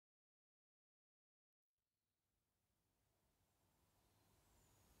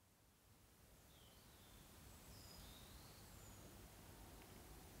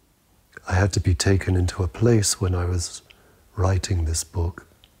I had to be taken into a place when I was writing this book,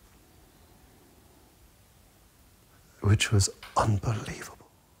 which was unbelievable.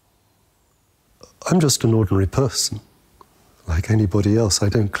 I'm just an ordinary person, like anybody else. I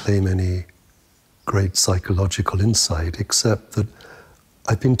don't claim any great psychological insight, except that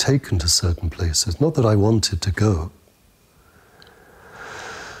I've been taken to certain places, not that I wanted to go.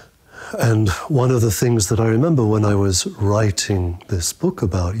 And one of the things that I remember when I was writing this book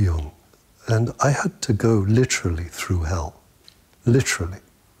about Jung, and I had to go literally through hell, literally,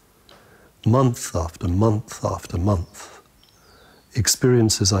 month after month after month,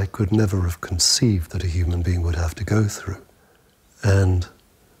 experiences I could never have conceived that a human being would have to go through. And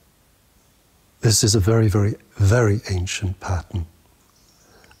this is a very, very, very ancient pattern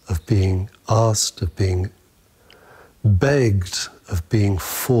of being asked, of being begged, of being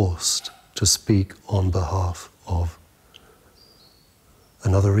forced to speak on behalf of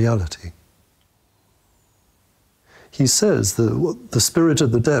another reality. He says that the spirit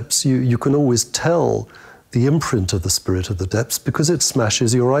of the depths, you can always tell the imprint of the spirit of the depths because it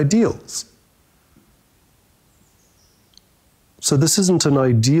smashes your ideals. So this isn't an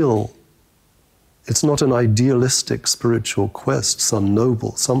ideal, it's not an idealistic spiritual quest, some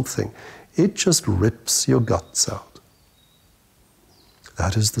noble something. It just rips your guts out.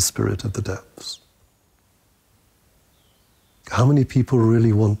 That is the spirit of the depths. How many people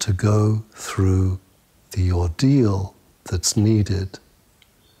really want to go through the ordeal that's needed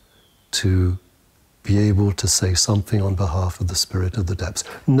to be able to say something on behalf of the spirit of the depths?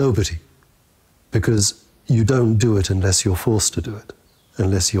 Nobody. Because you don't do it unless you're forced to do it,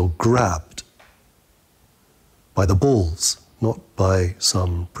 unless you're grabbed by the balls, not by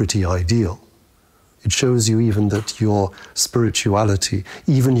some pretty ideal. It shows you even that your spirituality,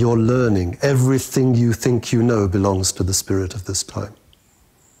 even your learning, everything you think you know belongs to the spirit of this time.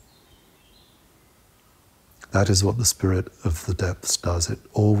 That is what the spirit of the depths does. It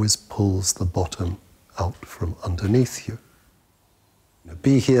always pulls the bottom out from underneath you.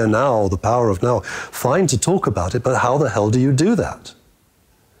 Be here now, the power of now. Fine to talk about it, but how the hell do you do that?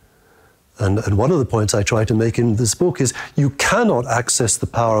 And one of the points I try to make in this book is you cannot access the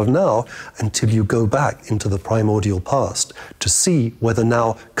power of now until you go back into the primordial past to see where the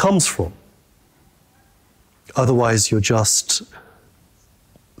now comes from. Otherwise, you're just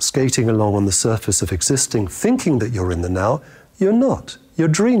skating along on the surface of existing, thinking that you're in the now. You're not. You're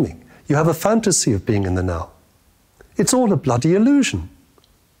dreaming. You have a fantasy of being in the now. It's all a bloody illusion.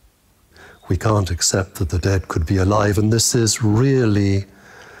 We can't accept that the dead could be alive, and this is really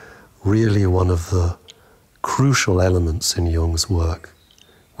one of the crucial elements in Jung's work,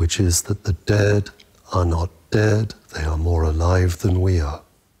 which is that the dead are not dead, they are more alive than we are.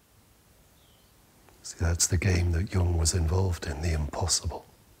 See, that's the game that Jung was involved in, the impossible.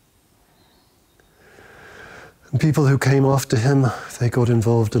 And people who came after him, they got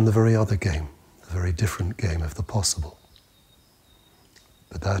involved in the very other game, the very different game of the possible.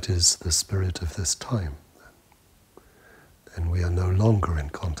 But that is the spirit of this time. Then we are no longer in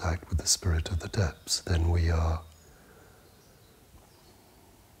contact with the spirit of the depths. Then we are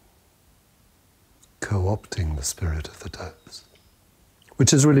co-opting the spirit of the depths,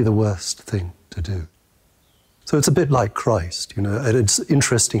 which is really the worst thing to do. So it's a bit like Christ, you know, and it's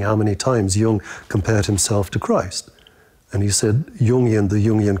interesting how many times Jung compared himself to Christ. And he said the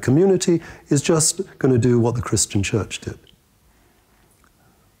Jungian community is just going to do what the Christian church did.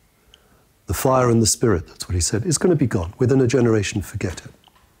 The fire and the spirit, that's what he said, is going to be gone. Within a generation, forget it.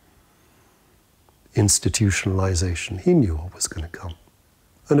 Institutionalization, he knew what was going to come.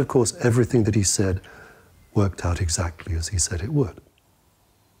 And of course, everything that he said worked out exactly as he said it would.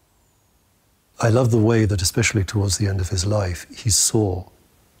 I love the way that, especially towards the end of his life, he saw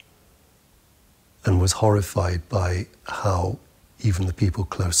and was horrified by how even the people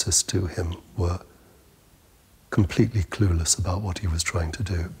closest to him were completely clueless about what he was trying to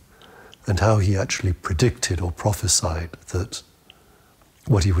do, and how he actually predicted or prophesied that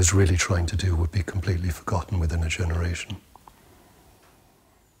what he was really trying to do would be completely forgotten within a generation.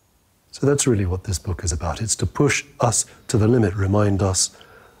 So that's really what this book is about. It's to push us to the limit, remind us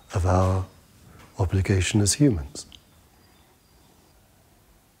of our obligation as humans.